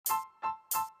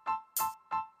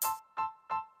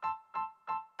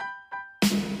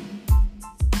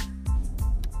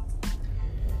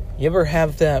You ever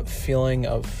have that feeling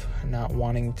of not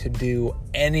wanting to do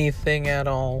anything at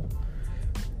all?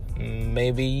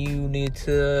 Maybe you need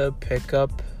to pick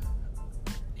up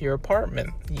your apartment.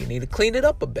 You need to clean it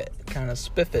up a bit, kind of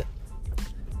spiff it,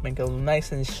 make it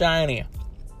nice and shiny.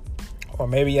 Or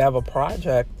maybe you have a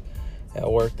project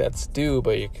at work that's due,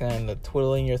 but you're kind of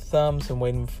twiddling your thumbs and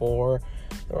waiting for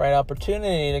the right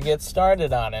opportunity to get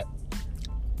started on it.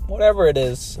 Whatever it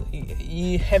is,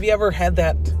 have you ever had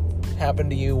that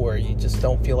happen to you where you just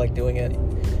don't feel like doing it?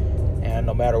 And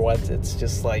no matter what, it's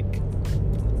just like,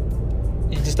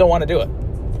 you just don't want to do it,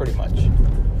 pretty much.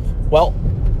 Well,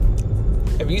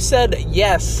 if you said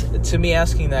yes to me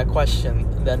asking that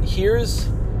question, then here's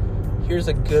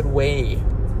a good way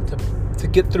to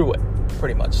get through it,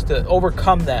 pretty much, to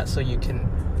overcome that so you can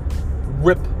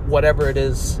rip whatever it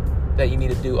is that you need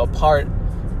to do apart,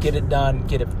 get it done,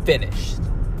 get it finished.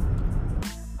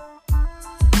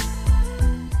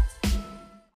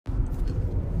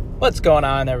 What's going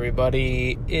on,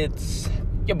 everybody? It's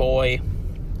your boy,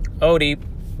 Odie,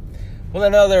 with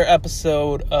another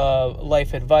episode of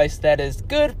Life Advice that is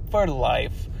good for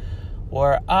life,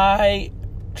 where I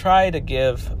try to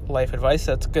give life advice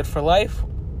that's good for life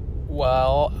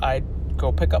while I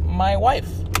go pick up my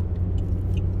wife.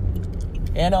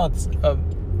 I know it's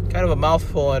kind of a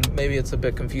mouthful and maybe it's a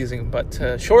bit confusing, but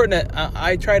to shorten it,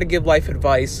 I try to give life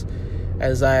advice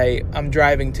as I'm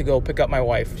driving to go pick up my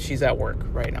wife. She's at work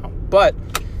right now. But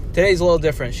today's a little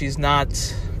different. She's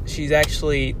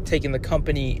actually taking the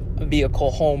company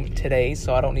vehicle home today,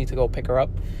 so I don't need to go pick her up.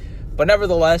 But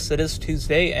nevertheless, it is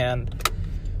Tuesday, and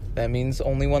that means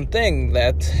only one thing,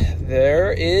 that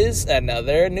there is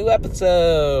another new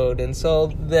episode. And so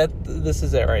this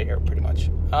is it right here, pretty much.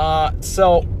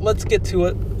 So let's get to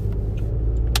it.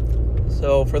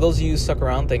 So for those of you who stuck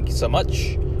around, thank you so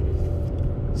much.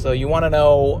 So you want to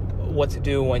know what to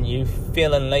do when you're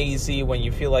feeling lazy, when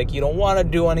you feel like you don't want to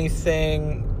do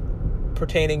anything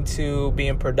pertaining to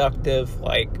being productive,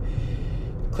 like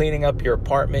cleaning up your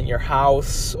apartment, your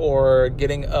house, or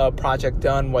getting a project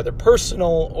done, whether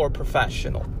personal or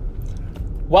professional.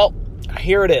 Well,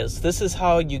 here it is. This is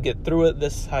how you get through it.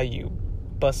 This is how you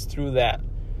bust through that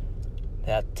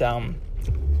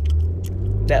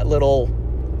little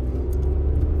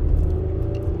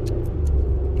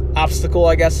obstacle,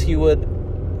 I guess you would,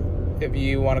 if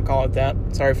you want to call it that.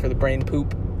 Sorry for the brain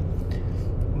poop.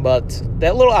 But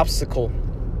that little obstacle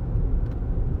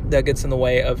that gets in the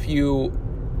way of you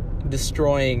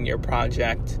destroying your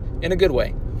project in a good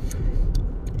way.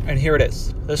 And here it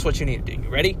is. This is what you need to do. You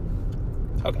ready?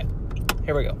 Okay.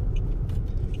 Here we go.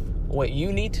 What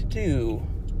you need to do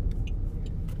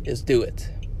is do it.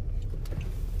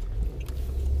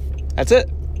 That's it.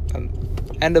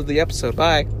 End of the episode.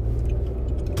 Bye.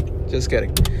 Just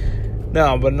kidding.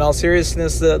 No, but in all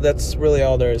seriousness, that's really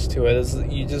all there is to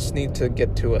it. You just need to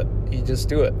get to it. You just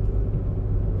do it.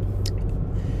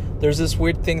 There's this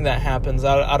weird thing that happens.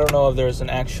 I don't know if there's an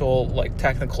actual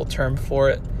technical term for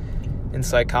it in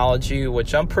psychology,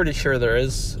 which I'm pretty sure there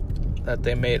is, that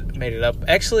they made it up.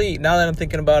 Actually, now that I'm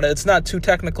thinking about it, it's not too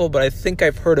technical, but I think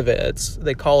I've heard of it.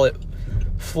 They call it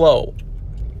flow.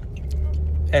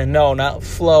 And no, not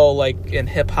flow like in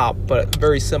hip hop, but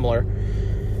very similar.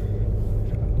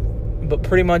 But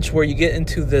pretty much where you get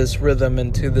into this rhythm,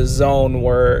 into the zone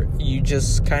where you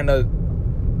just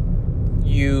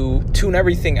you tune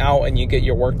everything out and you get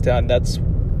your work done. That's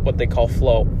what they call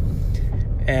flow.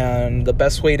 And the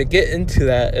best way to get into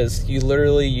that is you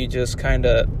just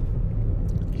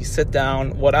you sit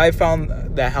down. What I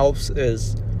found that helps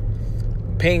is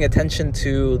paying attention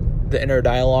to the inner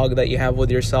dialogue that you have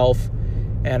with yourself.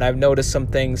 And I've noticed some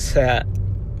things that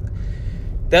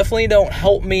definitely don't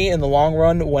help me in the long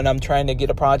run when I'm trying to get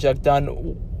a project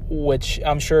done, which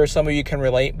I'm sure some of you can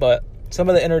relate, but some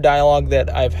of the inner dialogue that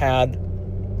I've had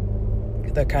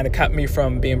that kind of kept me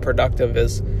from being productive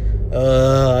is,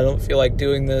 I don't feel like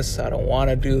doing this, I don't want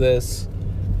to do this,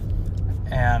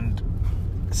 and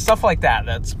stuff like that.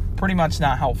 That's pretty much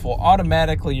not helpful.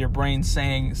 Automatically your brain's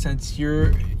saying, since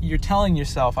you're telling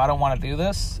yourself, I don't want to do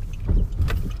this,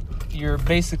 you're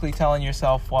basically telling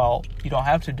yourself, well, you don't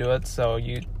have to do it, so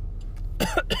you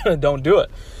don't do it.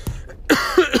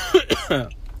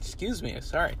 Excuse me,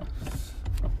 sorry.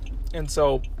 And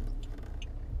so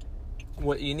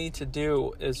what you need to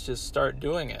do is just start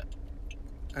doing it.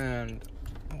 And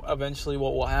eventually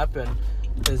what will happen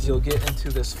is you'll get into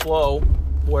this flow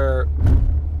where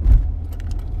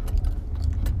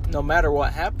no matter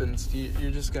what happens,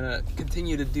 you're just going to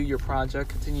continue to do your project,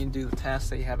 continue to do the tasks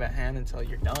that you have at hand until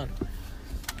you're done.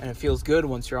 And it feels good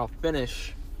once you're all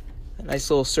finished. A nice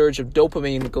little surge of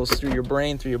dopamine goes through your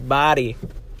brain, through your body.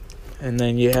 And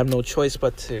then you have no choice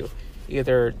but to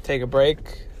either take a break,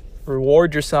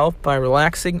 reward yourself by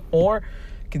relaxing, or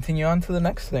continue on to the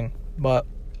next thing. But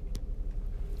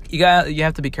you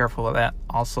have to be careful of that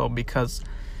also, because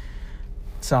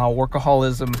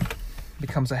workaholism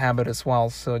becomes a habit as well.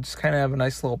 So just kind of have a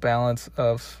nice little balance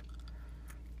of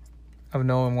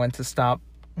knowing when to stop,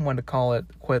 when to call it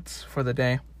quits for the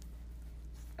day.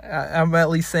 I'm at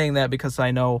least saying that because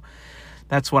I know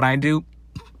that's what I do,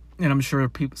 and I'm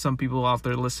sure some people out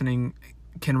there listening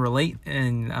can relate,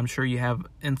 and I'm sure you have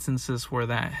instances where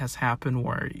that has happened,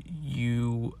 where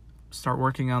you start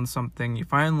working on something, you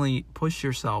finally push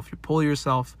yourself, you pull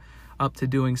yourself up to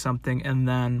doing something, and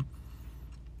then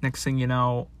next thing you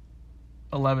know,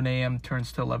 11 a.m.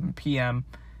 turns to 11 p.m.,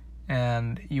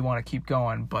 and you want to keep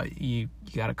going, but you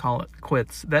got to call it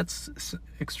quits. That's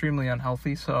extremely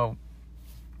unhealthy, so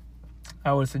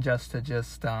I would suggest to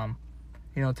just,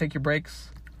 take your breaks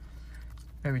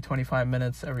every 25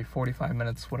 minutes, every 45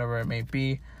 minutes, whatever it may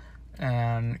be,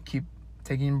 and keep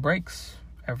taking breaks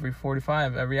every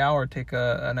 45, every hour. Take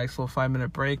a nice little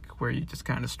 5-minute break where you just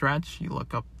kind of stretch, you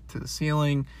look up to the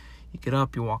ceiling, you get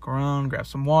up, you walk around, grab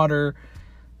some water,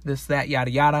 this, that,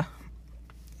 yada, yada,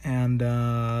 and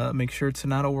make sure to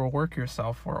not overwork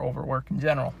yourself or overwork in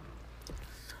general.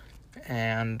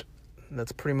 And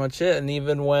that's pretty much it. And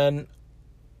even when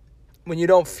you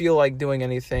don't feel like doing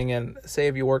anything, and say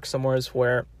if you work somewhere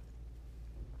where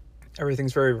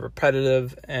everything's very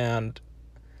repetitive and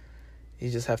you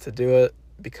just have to do it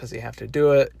because you have to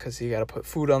do it, because you got to put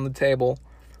food on the table,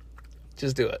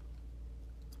 just do it.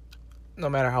 No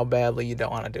matter how badly you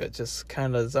don't want to do it, just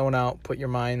kind of zone out, put your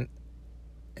mind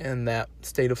in that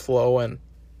state of flow and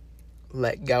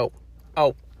let go.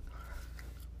 Oh.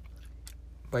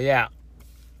 But yeah.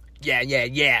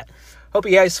 Hope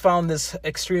you guys found this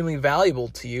extremely valuable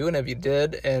to you, and if you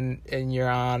did, and you're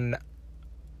on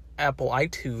Apple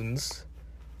iTunes,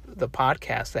 the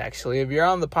podcast actually, if you're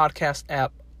on the podcast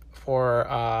app for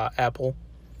Apple,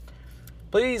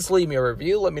 please leave me a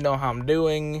review. Let me know how I'm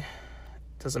doing.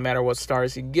 Doesn't matter what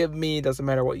stars you give me, doesn't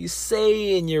matter what you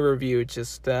say in your review,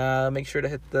 just make sure to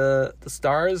hit the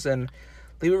stars and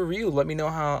leave a review. Let me know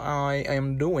how I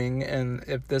am doing, and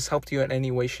if this helped you in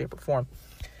any way, shape, or form.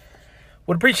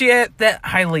 Would appreciate that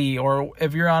highly. Or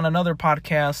if you're on another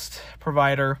podcast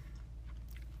provider,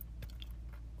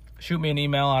 shoot me an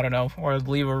email, I don't know, or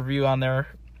leave a review on there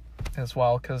as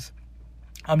well, because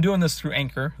I'm doing this through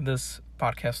Anchor, this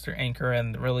podcast through Anchor,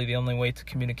 and really the only way to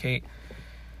communicate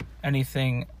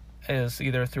anything is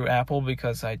either through Apple,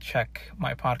 because I check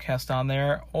my podcast on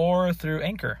there, or through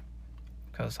Anchor,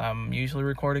 because I'm usually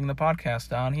recording the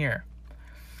podcast on here.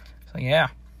 So yeah,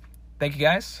 thank you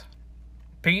guys.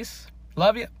 Peace.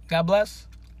 Love you. God bless.